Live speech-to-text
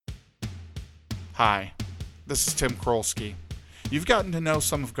Hi, this is Tim Krolsky. You've gotten to know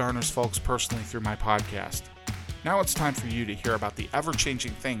some of Garner's folks personally through my podcast. Now it's time for you to hear about the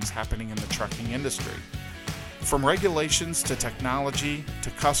ever-changing things happening in the trucking industry. From regulations to technology to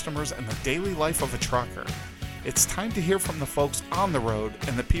customers and the daily life of a trucker, it's time to hear from the folks on the road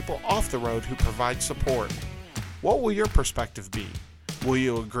and the people off the road who provide support. What will your perspective be? Will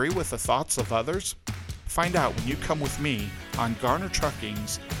you agree with the thoughts of others? Find out when you come with me on Garner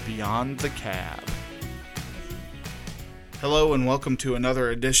Trucking's Beyond the Cab. Hello and welcome to another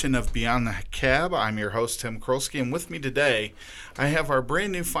edition of Beyond the Cab. I'm your host, Tim Krolsky, and with me today, I have our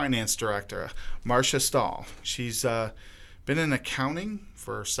brand new finance director, Marcia Stahl. She's been in accounting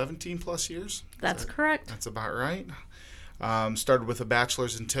for 17 plus years. That's correct. That's about right. Started with a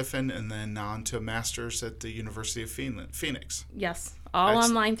bachelor's in Tiffin and then on to a master's at the University of Phoenix. Yes, all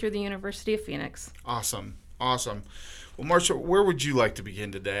online through the University of Phoenix. Awesome. Well, Marcia, where would you like to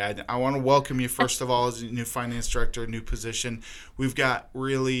begin today? I want to welcome you, first of all, as a new finance director, a new position. We've got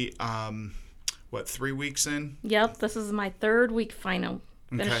really, 3 weeks in? Yep, this is my third week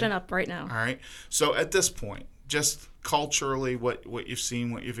finishing up right now. All right. So at this point, just culturally, what you've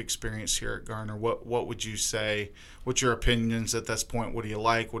seen, what you've experienced here at Garner, what would you say? What's your opinions at this point? What do you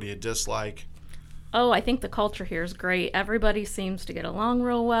like? What do you dislike? Oh, I think the culture here is great. Everybody seems to get along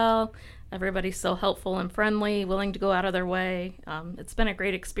real well. Everybody's so helpful and friendly, willing to go out of their way. It's been a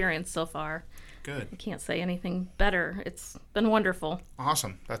great experience so far. Good. I can't say anything better. It's been wonderful.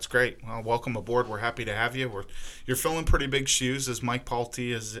 Awesome. That's great. Well, welcome aboard. We're happy to have you. You're filling pretty big shoes as Mike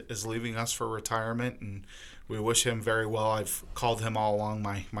Palte is leaving us for retirement, and we wish him very well. I've called him all along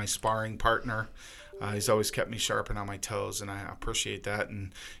my sparring partner. He's always kept me sharp and on my toes, and I appreciate that.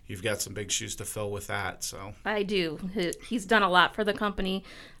 And you've got some big shoes to fill with that. So I do. He's done a lot for the company.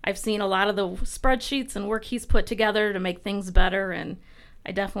 I've seen a lot of the spreadsheets and work he's put together to make things better, and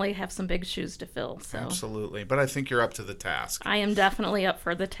I definitely have some big shoes to fill. So. Absolutely. But I think you're up to the task. I am definitely up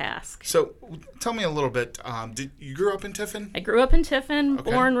for the task. So tell me a little bit. You grew up in Tiffin? I grew up in Tiffin,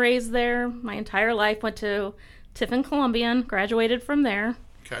 okay. Born, raised there. My entire life went to Tiffin Columbian, graduated from there.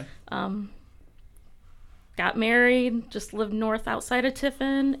 Okay. Got married, just lived north outside of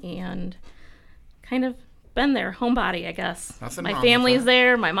Tiffin, and kind of been there, homebody, I guess. Nothing my wrong family's with that.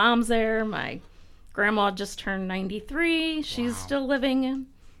 there, my mom's there, my grandma just turned 93. She's still living and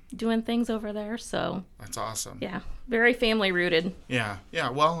doing things over there, so. That's awesome. Yeah, very family rooted. Yeah.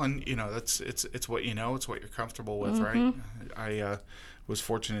 Well, and it's what you know, it's what you're comfortable with, right? I was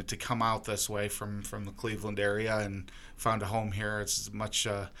fortunate to come out this way from the Cleveland area and found a home here. It's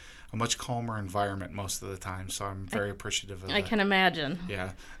a much calmer environment most of the time, so I'm very appreciative of that. I can imagine.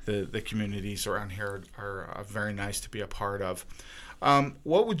 Yeah, the communities around here are very nice to be a part of.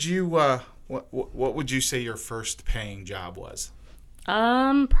 What would you what would you say your first paying job was?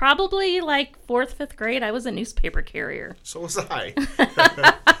 Probably like 4th, 5th grade. I was a newspaper carrier. So was I.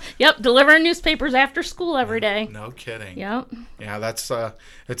 Yep, delivering newspapers after school every day. No kidding. Yep. Yeah, that's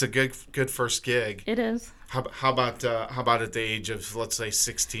it's a good first gig. It is. How about at the age of, let's say,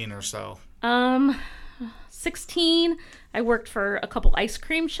 16 or so? 16, I worked for a couple ice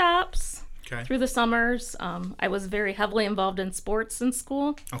cream shops through the summers. I was very heavily involved in sports in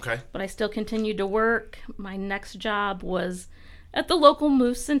school. Okay. But I still continued to work. My next job was at the local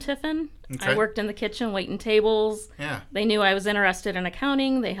Moose in Tiffin. Okay. I worked in the kitchen, waiting tables. Yeah. They knew I was interested in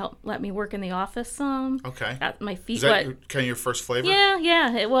accounting. They let me work in the office some. Okay. Got my feet Is that wet. kind of your first flavor?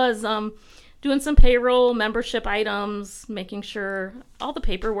 Yeah, it was. Doing some payroll, membership items, making sure all the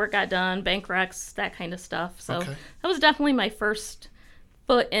paperwork got done, bank recs, that kind of stuff. So that was definitely my first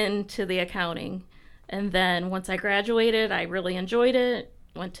foot into the accounting. And then once I graduated, I really enjoyed it.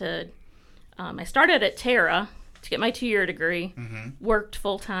 I started at Terra to get my 2-year degree, worked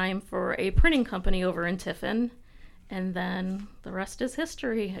full-time for a printing company over in Tiffin, and then the rest is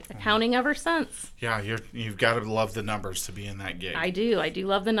history. Accounting ever since. Yeah, you've got to love the numbers to be in that gig. I do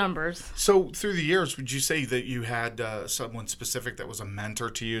love the numbers. So through the years, would you say that you had someone specific that was a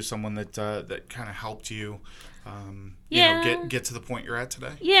mentor to you, someone that kind of helped you, get to the point you're at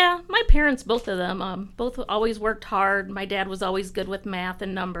today? Yeah, my parents, both of them, both always worked hard. My dad was always good with math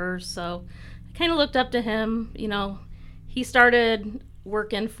and numbers, so I kind of looked up to him. He started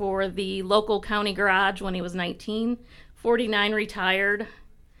working for the local county garage when he was 19. 49, retired.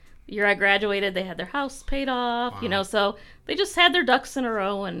 The year I graduated, they had their house paid off. Wow. So they just had their ducks in a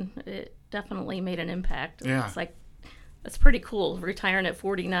row, and it definitely made an impact. Yeah. It's like, that's pretty cool, retiring at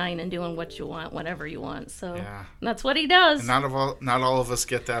 49 and doing what you want, whenever you want. So that's what he does. And not all of us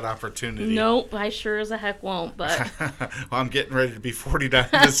get that opportunity. Nope, I sure as a heck won't. But well, I'm getting ready to be 49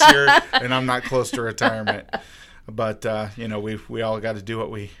 this year, and I'm not close to retirement. But we all got to do what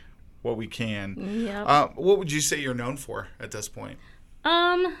we what we can. Yep. What would you say you're known for at this point?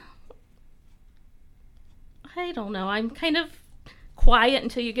 I don't know. I'm kind of quiet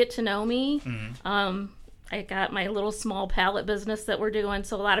until you get to know me. Mm-hmm. I got my little small pallet business that we're doing,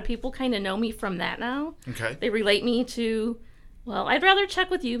 so a lot of people kind of know me from that now. Okay. They relate me to, well, I'd rather check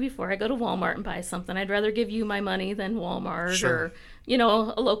with you before I go to Walmart and buy something. I'd rather give you my money than Walmart Sure. or,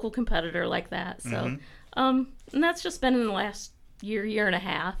 a local competitor like that. So, and that's just been in the last year and a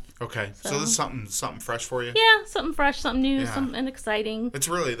half. Okay. So this is something fresh for you? Yeah, something fresh, something new, something exciting. That's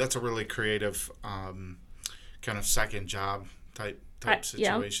a really creative kind of second job type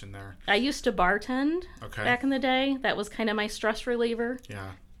situation there. I used to bartend back in the day. That was kind of my stress reliever.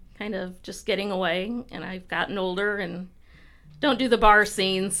 Yeah. Kind of just getting away. And I've gotten older and don't do the bar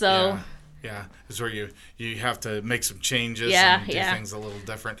scene, so... Yeah, it's where you have to make some changes and do things a little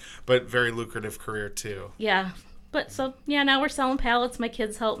different, but very lucrative career too. Yeah, but now we're selling pallets. My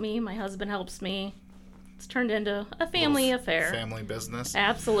kids help me. My husband helps me. It's turned into a family affair. Family business.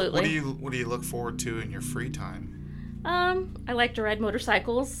 Absolutely. What do you look forward to in your free time? I like to ride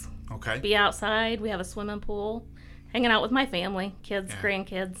motorcycles. Okay. Be outside. We have a swimming pool. Hanging out with my family, kids,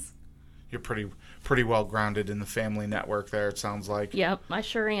 grandkids. You're pretty well grounded in the family network there, it sounds like. Yep, I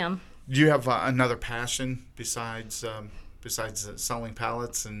sure am. Do you have another passion besides selling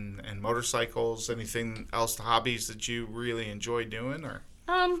pallets and motorcycles? Anything else, hobbies that you really enjoy doing, or?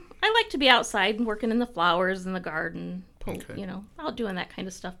 I like to be outside and working in the flowers in the garden. Out doing that kind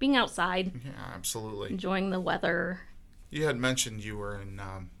of stuff. Being outside. Yeah, absolutely. Enjoying the weather. You had mentioned you were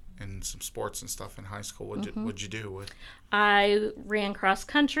in some sports and stuff in high school. What'd you do? I ran cross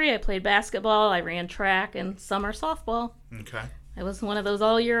country. I played basketball. I ran track and summer softball. Okay. I was one of those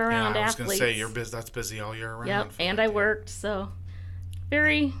all year round athletes. I was going to say that's busy all year round. Yep, and I worked, so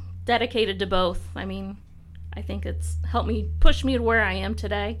very dedicated to both. I mean, I think it's helped me push me to where I am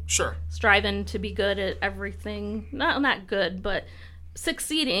today. Sure. Striving to be good at everything. Not good, but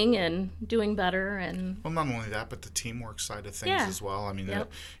succeeding and doing better. And well, not only that, but the teamwork side of things as well. I mean,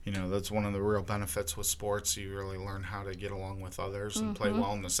 that's one of the real benefits with sports. You really learn how to get along with others and play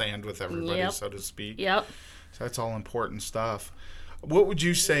well in the sand with everybody, so to speak. Yep. So that's all important stuff. What would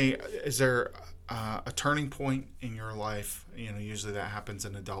you say, is there a turning point in your life? Usually that happens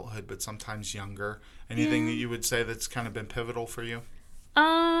in adulthood, but sometimes younger. Anything that you would say that's kind of been pivotal for you?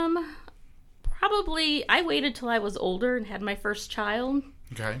 Probably, I waited till I was older and had my first child.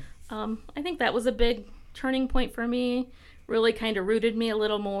 Okay. I think that was a big turning point for me. Really kind of rooted me a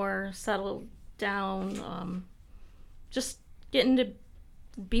little more, settled down, just getting to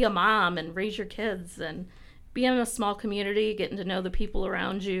be a mom and raise your kids and be in a small community, getting to know the people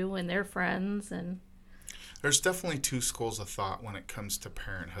around you and their friends. And there's definitely two schools of thought when it comes to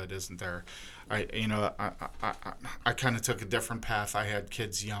parenthood, isn't there? I kind of took a different path. I had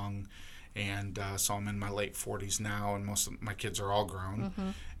kids young, and so I'm in my late 40s now, and most of my kids are all grown. Mm-hmm.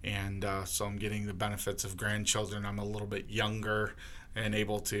 And so I'm getting the benefits of grandchildren. I'm a little bit younger and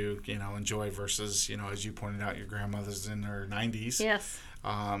able to, enjoy versus, as you pointed out, your grandmother's in her 90s. Yes.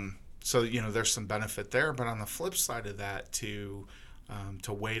 So, there's some benefit there. But on the flip side of that, to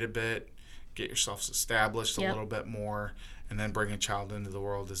wait a bit, get yourself established a little bit more, and then bring a child into the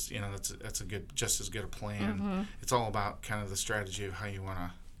world is, that's just as good a plan. Mm-hmm. It's all about kind of the strategy of how you want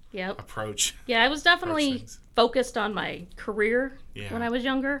to approach. Yeah, I was definitely focused on my career when I was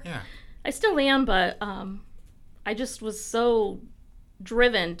younger. Yeah. I still am, but I just was so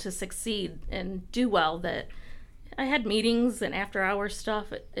driven to succeed and do well that I had meetings and after-hours stuff.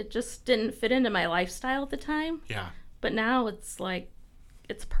 It just didn't fit into my lifestyle at the time. Yeah. But now it's like,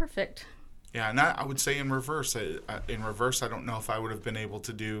 it's perfect. Yeah, and I would say in reverse. I don't know if I would have been able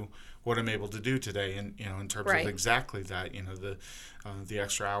to do what I'm able to do today, in terms of exactly that. The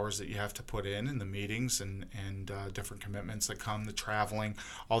extra hours that you have to put in, and the meetings and different commitments that come, the traveling,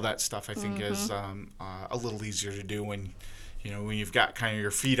 all that stuff. I think is a little easier to do when you've got kind of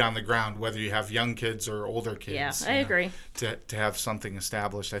your feet on the ground, whether you have young kids or older kids. Yeah, I agree. To have something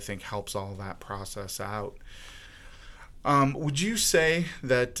established, I think, helps all that process out. Would you say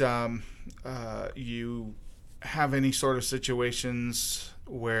that you have any sort of situations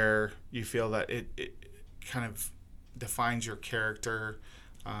where you feel that it kind of defines your character?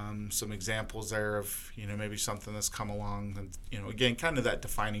 Some examples there of, maybe something that's come along and, again, kind of that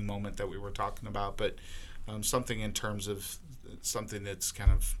defining moment that we were talking about, but something in terms of something that's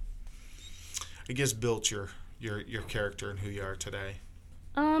kind of, I guess, built your character and who you are today.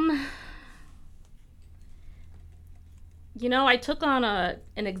 I took on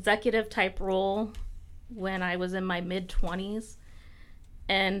an executive type role when I was in my mid-20s,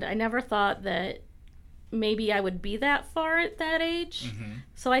 and I never thought that maybe I would be that far at that age. Mm-hmm.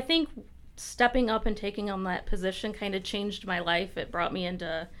 So I think stepping up and taking on that position kind of changed my life. It brought me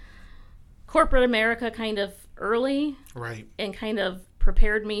into corporate America kind of early. Right. And kind of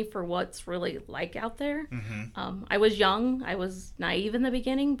prepared me for what's really like out there. Mm-hmm. I was young. I was naive in the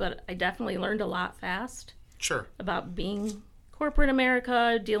beginning, but I definitely learned a lot fast. Sure. About being corporate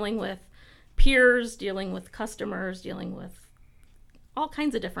America, dealing with peers, dealing with customers, dealing with all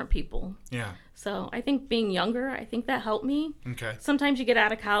kinds of different people. Yeah. So I think being younger, I think that helped me. Okay. Sometimes you get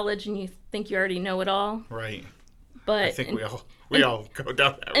out of college and you think you already know it all. Right. But I think we all go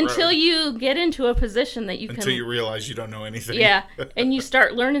down that road. Until you get into a position that Until you realize you don't know anything. Yeah. And you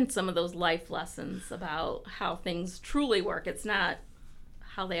start learning some of those life lessons about how things truly work. It's not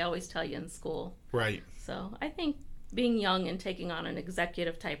how they always tell you in school. Right. So I think being young and taking on an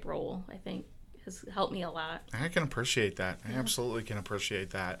executive type role, I think has helped me a lot. I can appreciate that. I absolutely can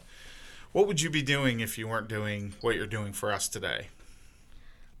appreciate that. What would you be doing if you weren't doing what you're doing for us today?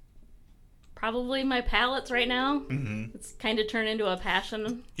 Probably my pallets right now. Mm-hmm. It's kind of turned into a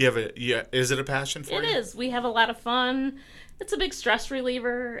passion. Is it a passion for you? It is. We have a lot of fun. It's a big stress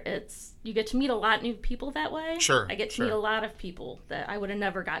reliever. You get to meet a lot of new people that way. Sure. I get to meet a lot of people that I would have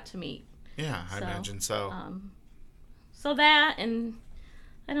never got to meet. Yeah, I imagine so. So that, and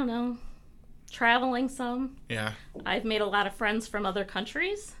I don't know, traveling some. Yeah. I've made a lot of friends from other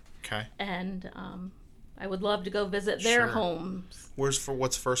countries. Okay. And I would love to go visit their homes.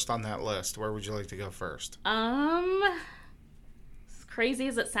 What's first on that list? Where would you like to go first? As crazy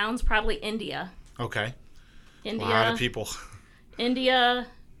as it sounds, probably India. Okay. India. A lot of people. India,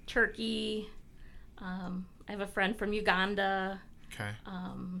 Turkey. I have a friend from Uganda. Okay.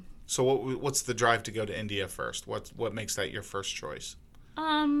 So what's the drive to go to India first? What makes that your first choice?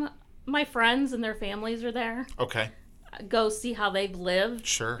 My friends and their families are there. Okay. Go see how they've lived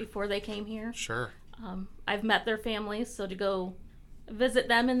Sure. before they came here. Sure. I've met their families, so to go visit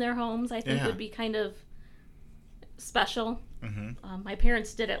them in their homes, I think would be kind of special. Mm-hmm. My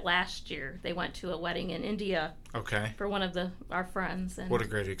parents did it last year. They went to a wedding in India. Okay. For one of our friends. And what a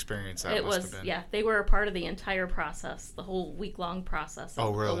great experience that must have been. Yeah, they were a part of the entire process, the whole week-long process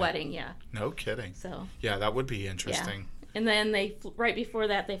of the wedding, yeah. No kidding. So. Yeah, that would be interesting. Yeah. And then right before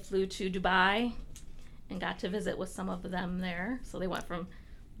that, they flew to Dubai and got to visit with some of them there. So they went from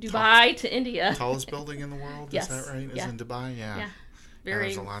Dubai to India. Tallest building in the world, yes. Is that right? Is in Dubai? Yeah.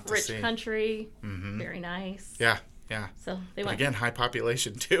 Very rich country, very nice. Yeah. So they went. Again, high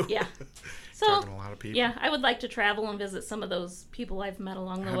population too. Yeah. So talking a lot of people. Yeah, I would like to travel and visit some of those people I've met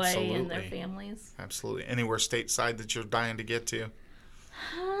along the way and their families. Absolutely. Anywhere stateside that you're dying to get to?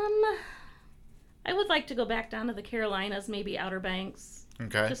 I would like to go back down to the Carolinas, maybe Outer Banks.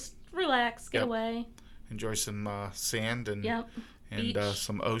 Okay. Just relax, get away. Enjoy some sand and beach.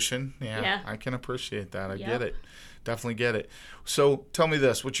 Some ocean. Yeah, I can appreciate that. I get it. Definitely get it. So tell me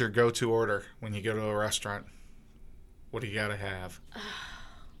this, what's your go-to order when you go to a restaurant? What do you got to have?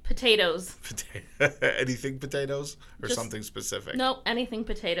 Potatoes. Anything potatoes or something specific? Nope, anything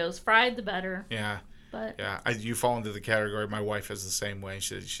potatoes. Fried, the better. Yeah. But you fall into the category. My wife is the same way.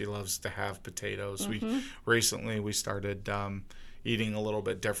 She loves to have potatoes. Mm-hmm. Recently we started eating a little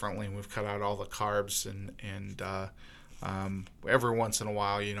bit differently. We've cut out all the carbs and every once in a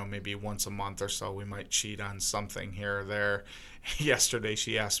while, maybe once a month or so, we might cheat on something here or there. Yesterday,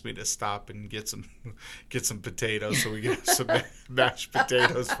 she asked me to stop and get some potatoes, so we get some mashed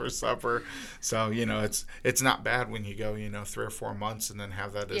potatoes for supper. So it's not bad when you go 3 or 4 months and then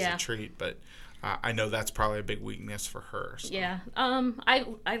have that as a treat. But I know that's probably a big weakness for her. So. Yeah. I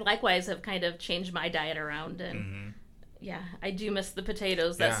likewise have kind of changed my diet around, and I do miss the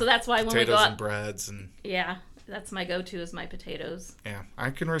potatoes. So that's why when we go out, and breads and that's my go-to is my potatoes. Yeah,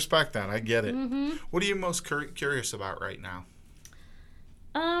 I can respect that. I get it. Mm-hmm. What are you most curious about right now?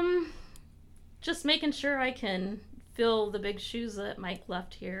 Just making sure I can fill the big shoes that Mike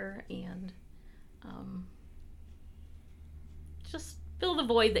left here, and just fill the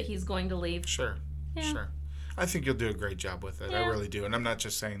void that he's going to leave. Sure. I think you'll do a great job with it. I really do, and I'm not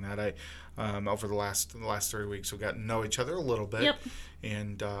just saying that. Over the last 3 weeks, we've gotten to know each other a little bit,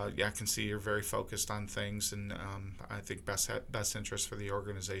 and I can see you're very focused on things, and I think best interest for the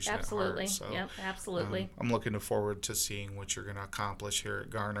organization. Absolutely. At heart. So, absolutely. I'm looking forward to seeing what you're going to accomplish here at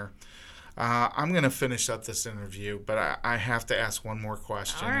Garner. I'm going to finish up this interview, but I have to ask one more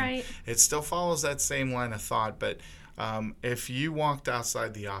question. All right. It still follows that same line of thought, but if you walked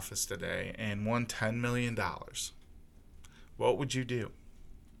outside the office today and won $10 million, what would you do?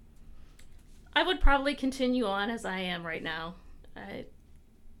 I would probably continue on as I am right now.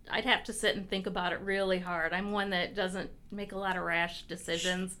 I'd have to sit and think about it really hard. I'm one that doesn't make a lot of rash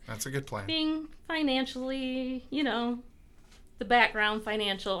decisions. That's a good plan. Being financially, the background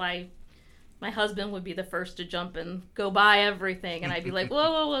financial, my husband would be the first to jump and go buy everything, and I'd be like,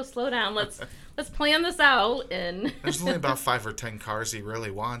 whoa, slow down. Let's plan this out. And there's only about 5 or 10 cars he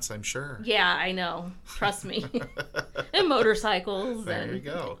really wants, I'm sure. Yeah, I know. Trust me. And motorcycles. There you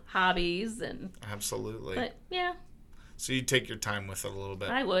go. Hobbies and. Absolutely. But yeah. So you take your time with it a little bit.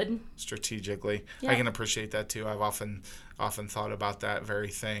 I would. Strategically. Yeah. I can appreciate that too. I've often thought about that very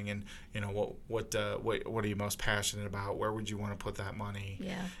thing, and what are you most passionate about? Where would you want to put that money?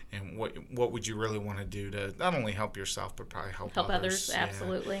 Yeah. And what would you really want to do to not only help yourself but probably help others?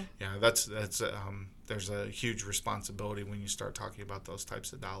 Absolutely. Yeah, that's there's a huge responsibility when you start talking about those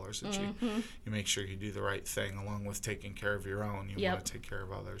types of dollars that you make sure you do the right thing along with taking care of your own. You want to take care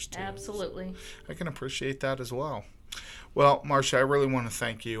of others too. Absolutely. So I can appreciate that as well. Well, Marcia, I really want to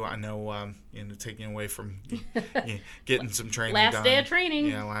thank you. I know, taking away from getting some training done. Last day of training.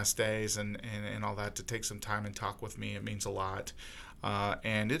 Yeah, last days and all that, to take some time and talk with me. It means a lot.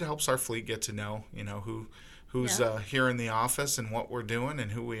 And it helps our fleet get to know, who's here in the office and what we're doing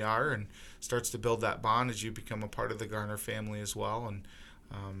and who we are, and starts to build that bond as you become a part of the Garner family as well. And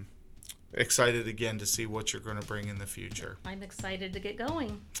excited again to see what you're going to bring in the future. I'm excited to get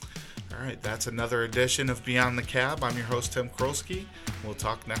going. All right, that's another edition of Beyond the Cab. I'm your host, Tim Krolski. We'll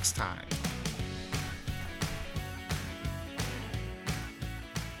talk next time.